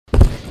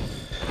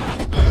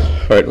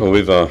Right. Well,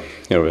 we've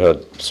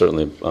had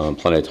certainly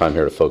plenty of time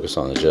here to focus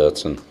on the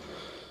Jets, and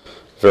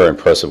very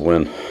impressive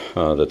win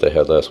that they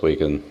had last week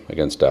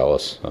against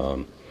Dallas.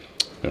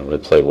 They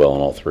played well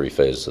in all three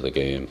phases of the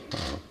game.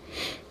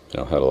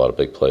 Had a lot of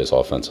big plays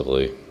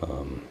offensively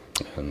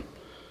and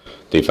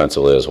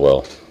defensively as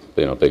well.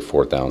 Big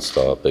fourth down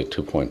stop, big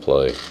 2-point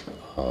play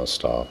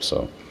stop.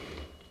 So,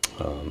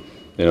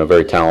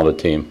 very talented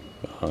team.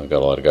 Got a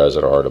lot of guys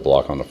that are hard to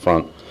block on the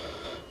front.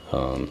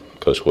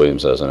 Coach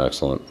Williams has an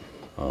excellent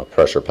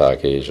pressure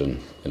package,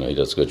 and he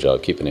does a good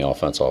job keeping the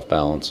offense off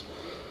balance.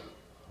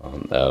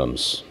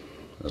 Adams,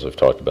 as we've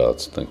talked about,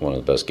 is, I think, one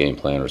of the best game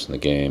planners in the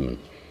game, and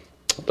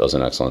does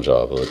an excellent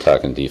job of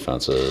attacking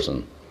defenses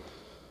and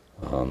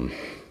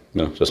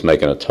just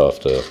making it tough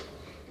to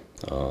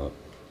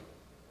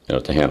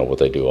to handle what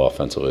they do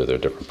offensively. Their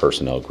different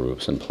personnel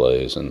groups and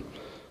plays, and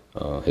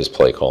his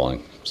play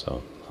calling.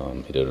 So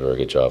he did a very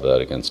good job of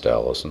that against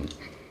Dallas, and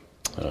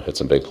hit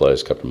some big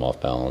plays, kept them off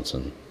balance,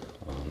 and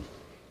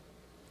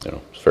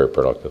it's very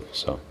productive.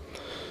 So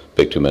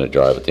big 2-minute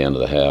drive at the end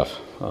of the half.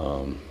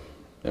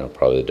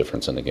 Probably the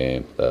difference in the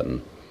game, that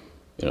and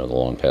the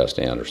long pass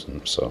to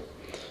Anderson. So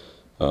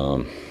a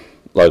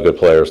lot of good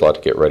players, a lot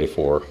to get ready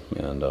for,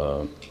 and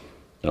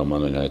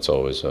Monday night's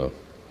always a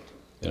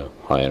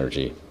high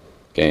energy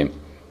game.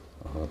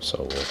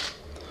 So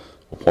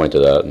we'll point to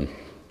that, and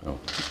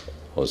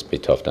it'll be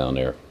tough down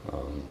there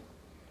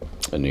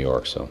in New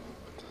York. So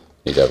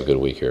need to have a good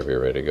week here if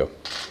you're ready to go.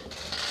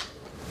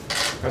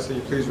 Ask that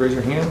you please raise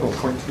your hand. We'll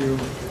point to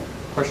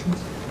questions.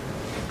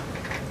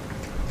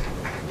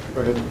 Go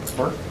ahead,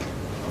 Mark.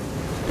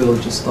 Bill,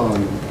 just on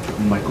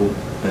Michael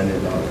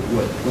Bennett,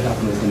 what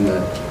happened with him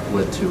that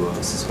led to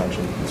a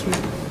suspension this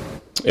week?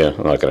 Yeah,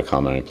 I'm not going to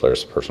comment on any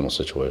player's personal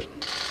situation.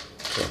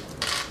 So.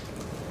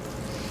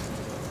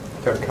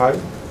 Kai?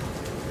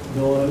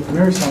 Bill,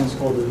 Marison was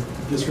called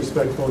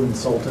disrespectful and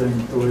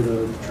insulting the way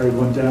the trade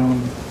went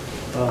down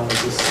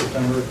this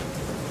September.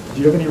 Do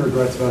you have any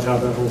regrets about how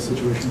that whole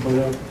situation played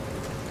out?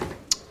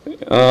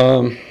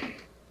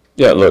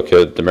 Yeah, look,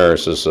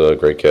 Damaris is a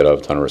great kid. I have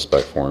a ton of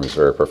respect for him. He's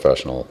very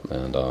professional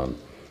and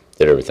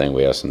did everything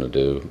we asked him to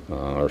do.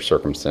 Our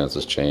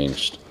circumstances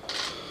changed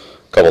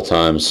a couple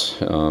times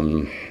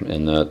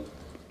in that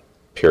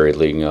period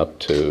leading up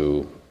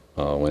to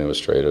when he was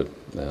traded,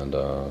 and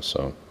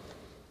so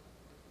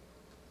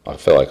I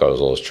felt like I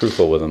was always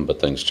truthful with him, but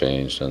things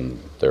changed, and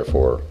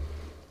therefore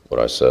what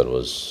I said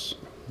was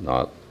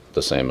not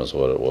the same as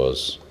what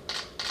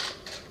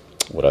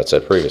I'd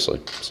said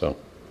previously. So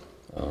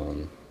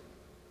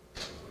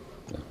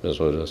it is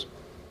what it is.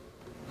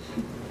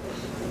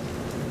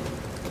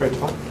 Great,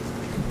 Tom.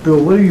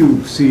 Bill, what do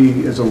you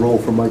see as a role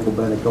for Michael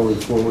Bennett going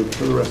forward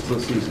for the rest of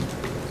the season?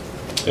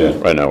 Yeah,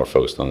 right now we're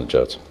focused on the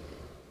Jets. So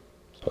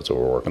that's what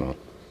we're working on.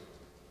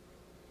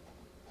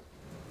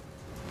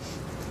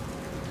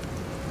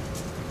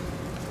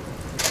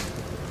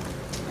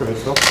 Go ahead,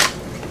 Phil.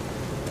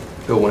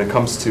 Bill, when it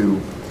comes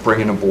to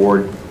bringing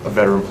aboard a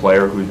veteran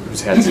player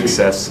who's had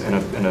success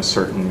in a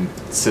certain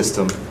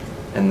system,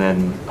 and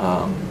then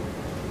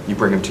you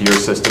bring him to your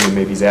system and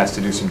maybe he's asked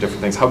to do some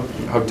different things, how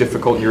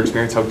difficult, in your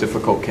experience, how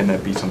difficult can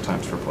that be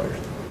sometimes for players?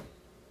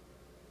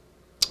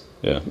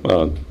 Yeah, I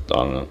don't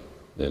know.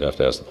 They'd have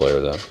to ask the player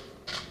that.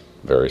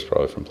 Varies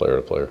probably from player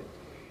to player.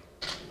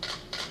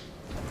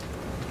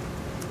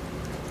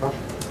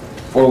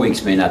 4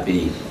 weeks may not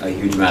be a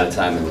huge amount of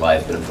time in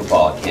life, but in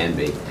football it can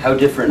be. How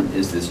different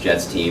is this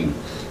Jets team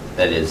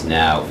that is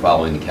now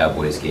following the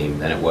Cowboys game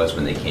than it was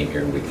when they came here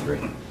in week 3?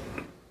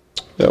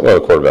 Yeah, well,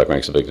 the quarterback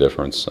makes a big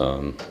difference.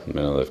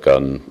 They've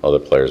gotten other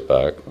players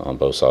back on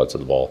both sides of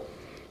the ball.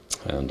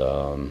 And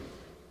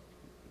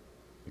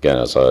again,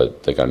 as I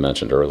think I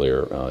mentioned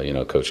earlier,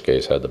 Coach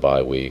Gase had the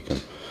bye week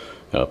and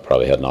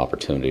probably had an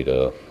opportunity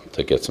to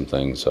get some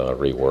things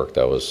reworked.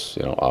 That was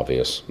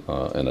obvious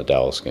in the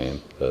Dallas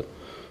game, that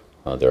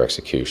their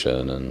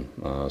execution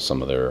and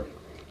some of the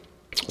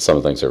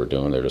things they were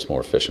doing, they're just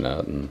more efficient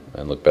at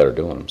and look better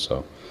doing them.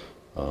 So,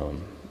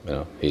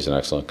 he's an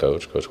excellent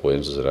coach. Coach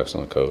Williams is an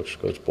excellent coach.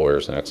 Coach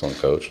Boyer's an excellent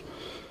coach.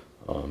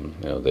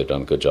 They've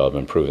done a good job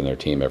improving their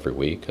team every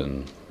week,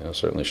 and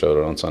certainly showed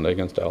it on Sunday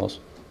against Dallas.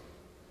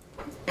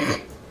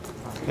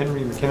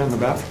 Henry McKinnon in the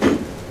back.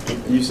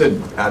 You said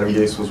Adam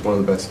Gase was one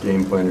of the best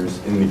game planners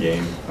in the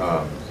game.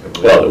 Well,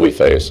 that we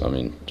face.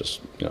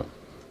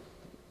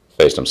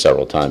 Faced him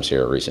several times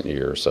here in recent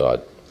years, so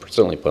I'd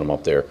certainly put him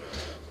up there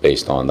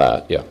based on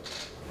that, yeah.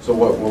 So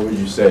what would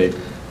you say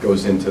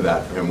goes into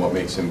that for him? What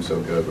makes him so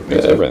good? What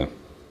makes everything.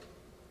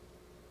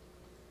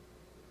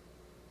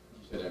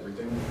 You said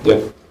everything?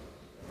 Yeah.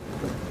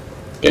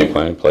 Game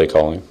planning, play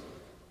calling,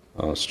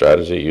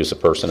 strategy, use of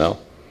personnel,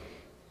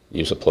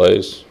 use of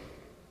plays.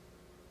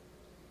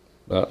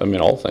 All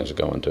the things that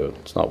go into it.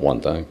 It's not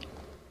one thing. Does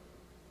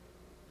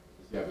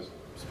he have a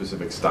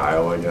specific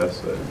style, I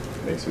guess, that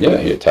makes him... Yeah,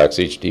 he attacks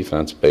each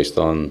defense based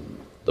on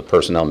the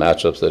personnel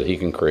matchups that he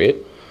can create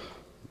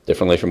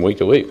differently from week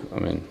to week.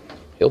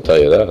 He'll tell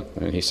you that.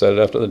 He said it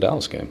after the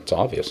Dallas game. It's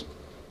obvious.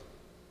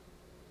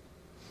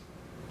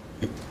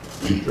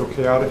 Joe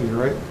Chiara to your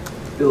right.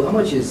 Bill, how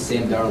much has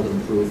Sam Darnold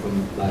improved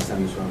from last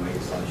time you saw him, I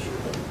guess, last year?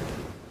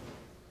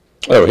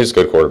 Oh, he's a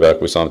good quarterback.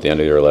 We saw him at the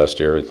end of the year last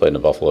year. He played in the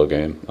Buffalo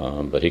game,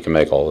 but he can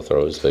make all the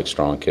throws. Big,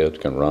 strong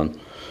kid, can run.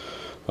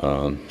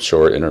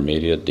 Short,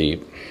 intermediate,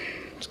 deep.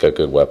 He's got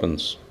good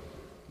weapons.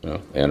 You know,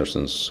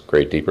 Anderson's a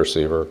great deep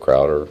receiver.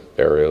 Crowder,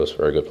 Berrios,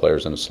 very good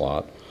players in the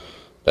slot.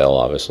 Bell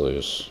obviously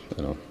is,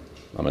 you know,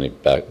 how many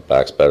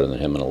backs better than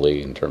him in the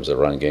league in terms of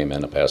the running game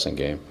and the passing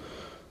game.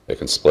 They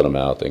can split him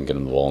out. They can get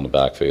him the ball in the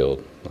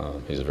backfield.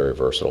 He's a very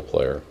versatile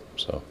player.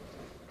 So,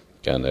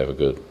 again, they have a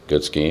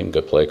good scheme,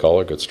 good play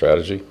caller, good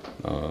strategy,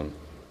 and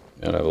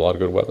they have a lot of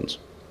good weapons.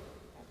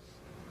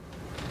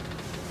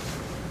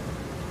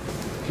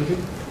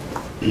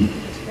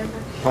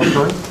 Tom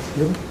Curran?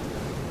 Yeah,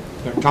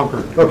 Tom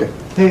Curran. Okay.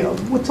 Hey,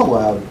 what's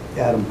allowed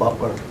Adam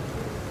Butler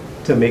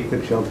to make the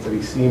jump that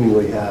he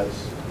seemingly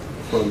has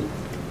from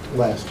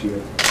last year?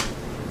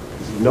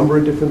 Is it a number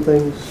of different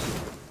things?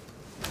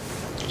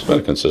 He's been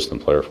a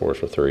consistent player for us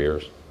for 3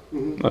 years. I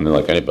mean,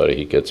 like anybody,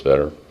 he gets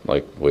better,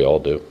 like we all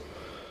do,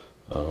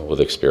 with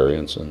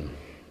experience and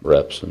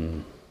reps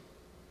and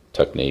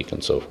technique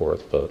and so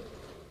forth. But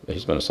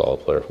he's been a solid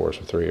player for us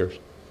for 3 years.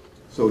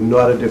 So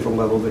not a different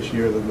level this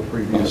year than the I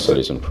previous? said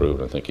he's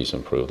improved. I think he's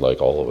improved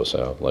like all of us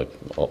have, like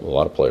a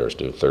lot of players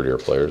do. Third-year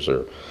players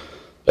are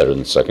better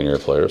than second-year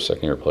players.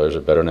 Second-year players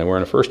are better than they were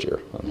in the first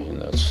year. I mean,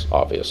 that's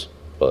obvious.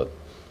 But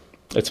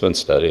it's been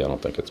steady. I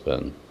don't think it's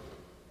been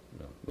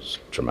it's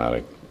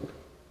dramatic.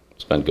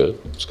 It's been good.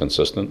 It's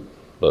consistent.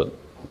 But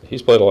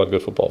he's played a lot of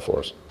good football for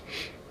us.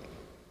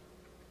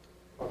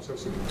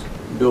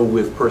 Bill,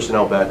 with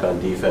personnel back on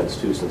defense,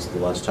 too, since the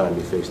last time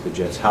you faced the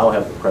Jets, how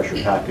have the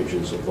pressure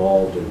packages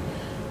evolved? And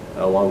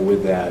along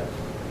with that,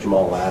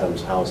 Jamal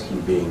Adams, how's he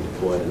being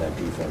deployed in that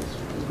defense?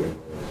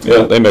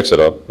 Yeah, they mix it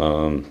up.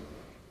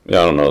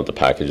 Yeah, I don't know if the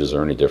packages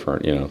are any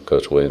different. You know,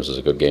 Coach Williams is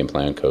a good game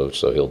plan coach,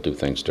 so he'll do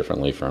things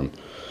differently from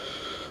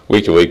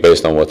week to week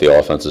based on what the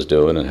offense is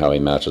doing and how he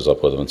matches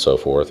up with them and so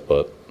forth.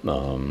 But,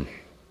 you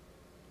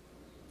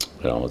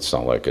know, it's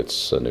not like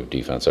it's a new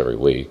defense every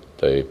week.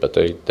 But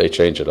they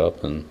change it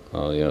up, and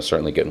you know,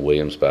 certainly getting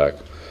Williams back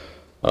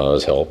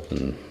has helped.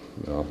 And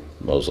you know,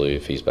 Mosley,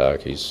 if he's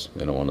back, he's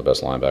one of the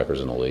best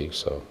linebackers in the league.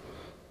 So,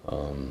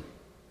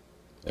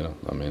 you know,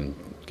 I mean,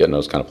 getting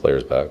those kind of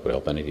players back would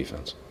help any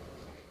defense.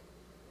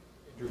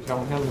 Andrew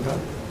Callahan with that.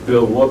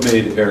 Bill, what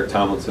made Eric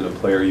Tomlinson a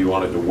player you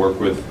wanted to work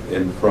with,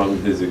 and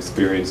from his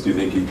experience, do you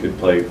think he could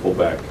play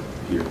fullback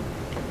here?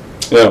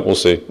 Yeah, we'll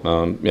see.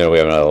 You know, we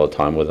haven't had a lot of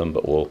time with him,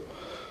 but we'll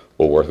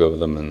work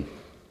with him and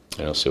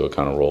you know, see what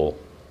kind of role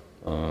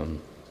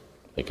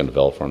he can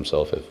develop for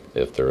himself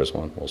if there is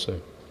one. We'll see.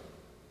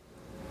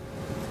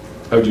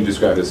 How would you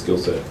describe his skill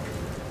set?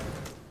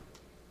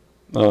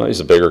 He's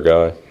a bigger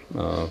guy,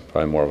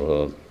 probably more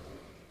of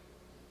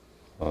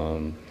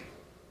a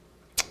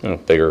you know,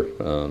 bigger,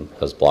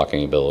 has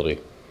blocking ability.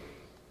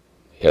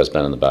 He has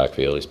been in the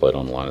backfield. He's played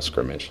on the line of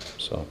scrimmage.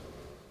 So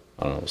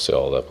I don't know. We'll see how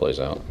all that plays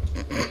out.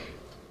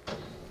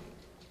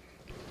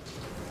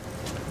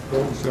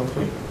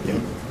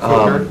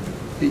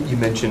 You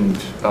mentioned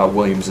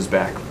Williams is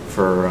back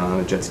for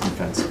Jets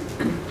defense.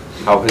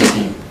 How has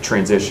he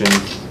transitioned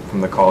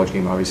from the college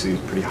game? Obviously, he's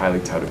a pretty highly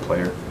touted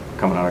player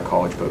coming out of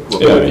college, but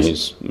yeah, I mean,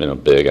 he's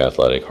big,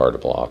 athletic, hard to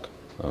block.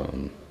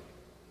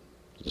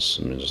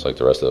 Just like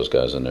the rest of those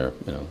guys in there,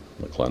 you know,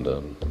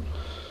 McClendon,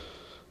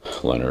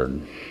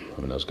 Leonard. I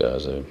mean, those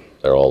guys,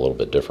 they're all a little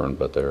bit different,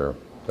 but they're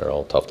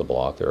all tough to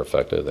block. They're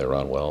effective. They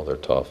run well. They're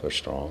tough. They're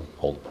strong.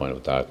 Hold the point of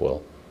attack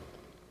well.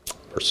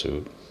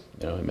 Pursuit.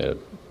 You know, he made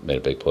a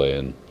big play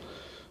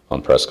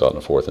on Prescott in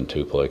the 4th and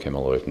 2 play. Came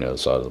all the way from the other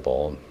side of the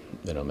ball, and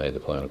you know, made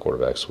the play on a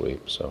quarterback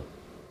sweep. So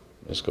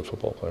he's a good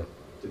football player.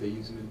 Do they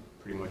use him in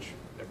pretty much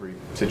every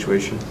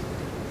situation?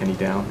 Any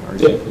down? Or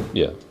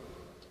Yeah.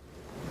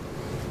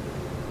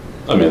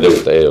 I mean,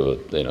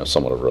 they have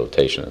somewhat of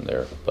rotation in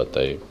there, but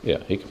he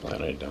can play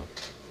on any down.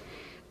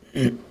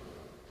 Any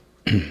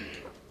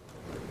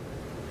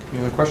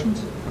other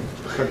questions?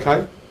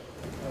 Kai?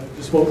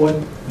 Just what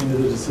went into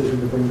the decision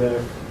to bring back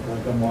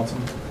Ben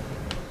Watson?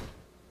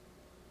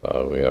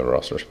 We had a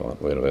roster spot.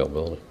 We had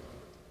availability.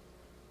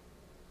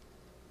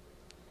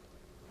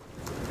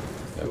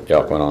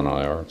 Galk went on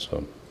IR,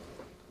 so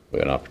we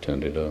had an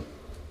opportunity to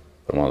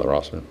put him on the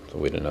roster that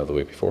we didn't have the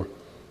week before.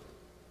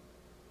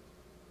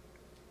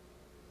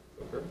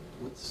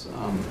 What's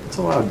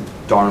allowed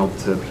Darnold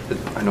to,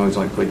 I know he's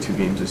only played 2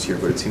 games this year,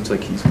 but it seems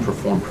like he's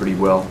performed pretty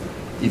well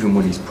even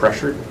when he's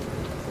pressured.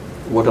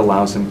 What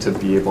allows him to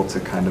be able to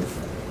kind of,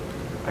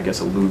 I guess,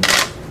 elude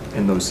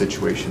in those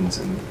situations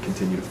and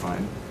continue to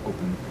find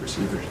open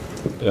receivers?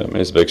 Yeah, I mean,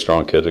 he's a big,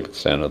 strong kid that can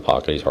stand in the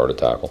pocket. He's hard to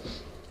tackle.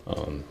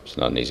 He's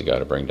not an easy guy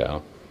to bring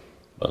down.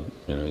 But,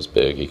 you know, he's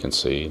big. He can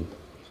see, you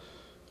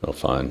know,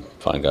 find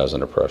guys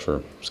under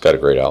pressure. He's got a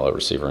great outlet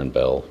receiver in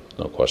Bell.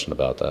 No question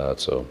about that.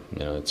 So, you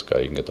know, it's a guy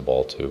you can get the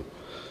ball to.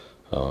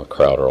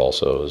 Crowder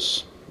also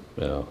is,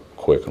 you know,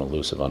 quick and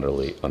elusive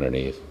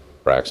underneath.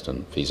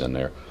 Braxton, if he's in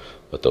there.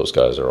 But those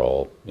guys are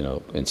all, you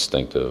know,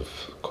 instinctive,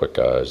 quick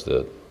guys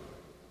that,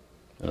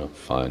 you know,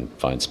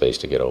 find space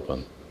to get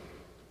open.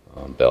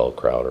 Bell,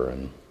 Crowder,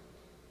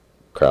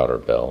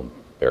 Bell,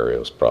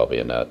 Barrios probably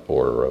in that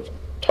order of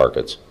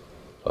targets.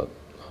 But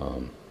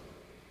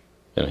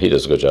he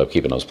does a good job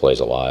keeping those plays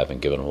alive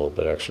and giving them a little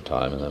bit extra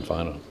time and then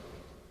finding them.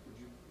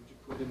 Would you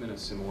put him in a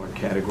similar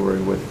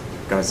category with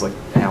guys like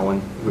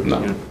Allen, who No.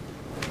 not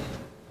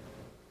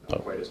No.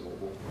 quite as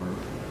mobile, or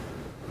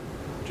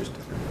just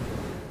different?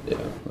 Yeah,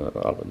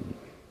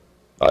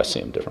 I see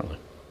him differently.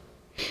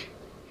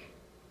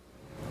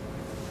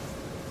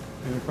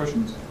 Any other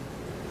questions?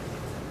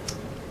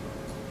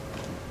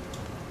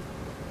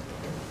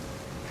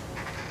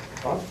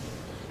 Bob?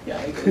 Yeah.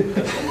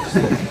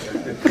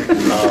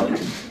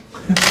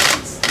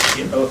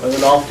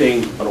 An off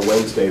day on a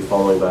Wednesday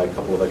following by a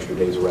couple of extra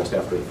days of rest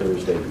after a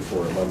Thursday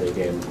before a Monday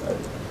game.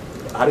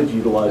 How did you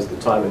utilize the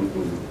time?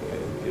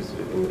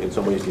 In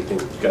some ways, do you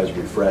think you guys are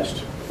refreshed,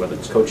 whether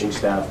it's coaching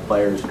staff,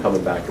 players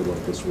coming back to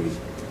work this week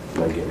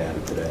and then getting at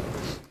it today?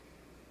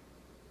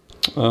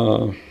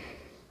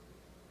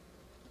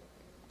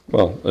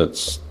 Well,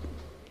 it's,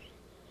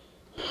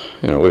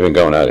 we've been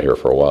going at it here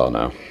for a while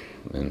now,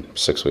 in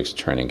 6 weeks of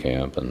training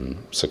camp and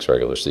 6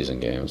 regular season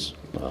games.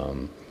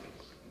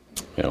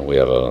 We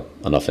have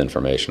enough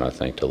information, I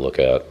think, to look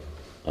at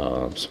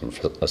from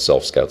a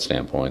self-scout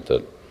standpoint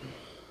that,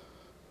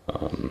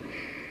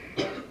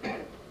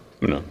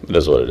 it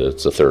is what it is.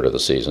 It's a third of the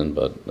season,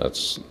 but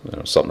that's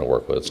something to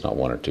work with. It's not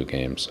 1 or 2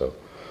 games, so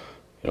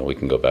we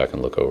can go back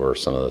and look over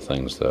some of the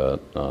things that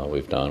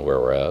we've done, where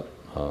we're at,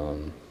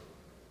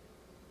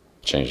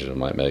 changes we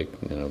might make.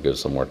 Give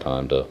us some more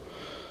time to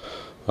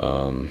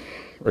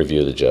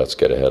review the Jets,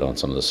 get ahead on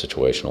some of the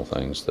situational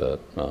things that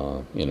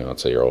I'd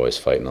say you're always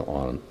fighting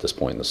on at this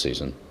point in the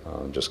season,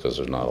 just because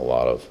there's not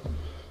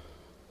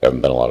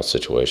haven't been a lot of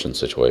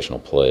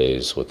situational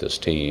plays with this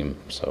team,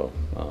 so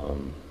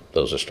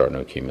those are starting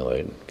to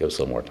accumulate. Give us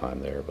a little more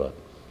time there, but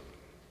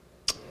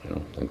I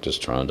think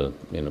just trying to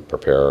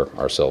prepare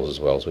ourselves as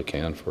well as we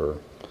can for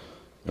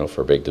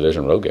for a big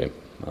division road game.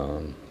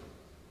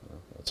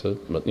 That's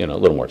it. But a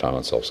little more time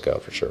on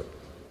self-scout for sure.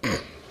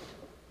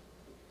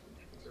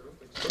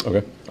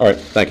 Okay. All right.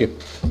 Thank you.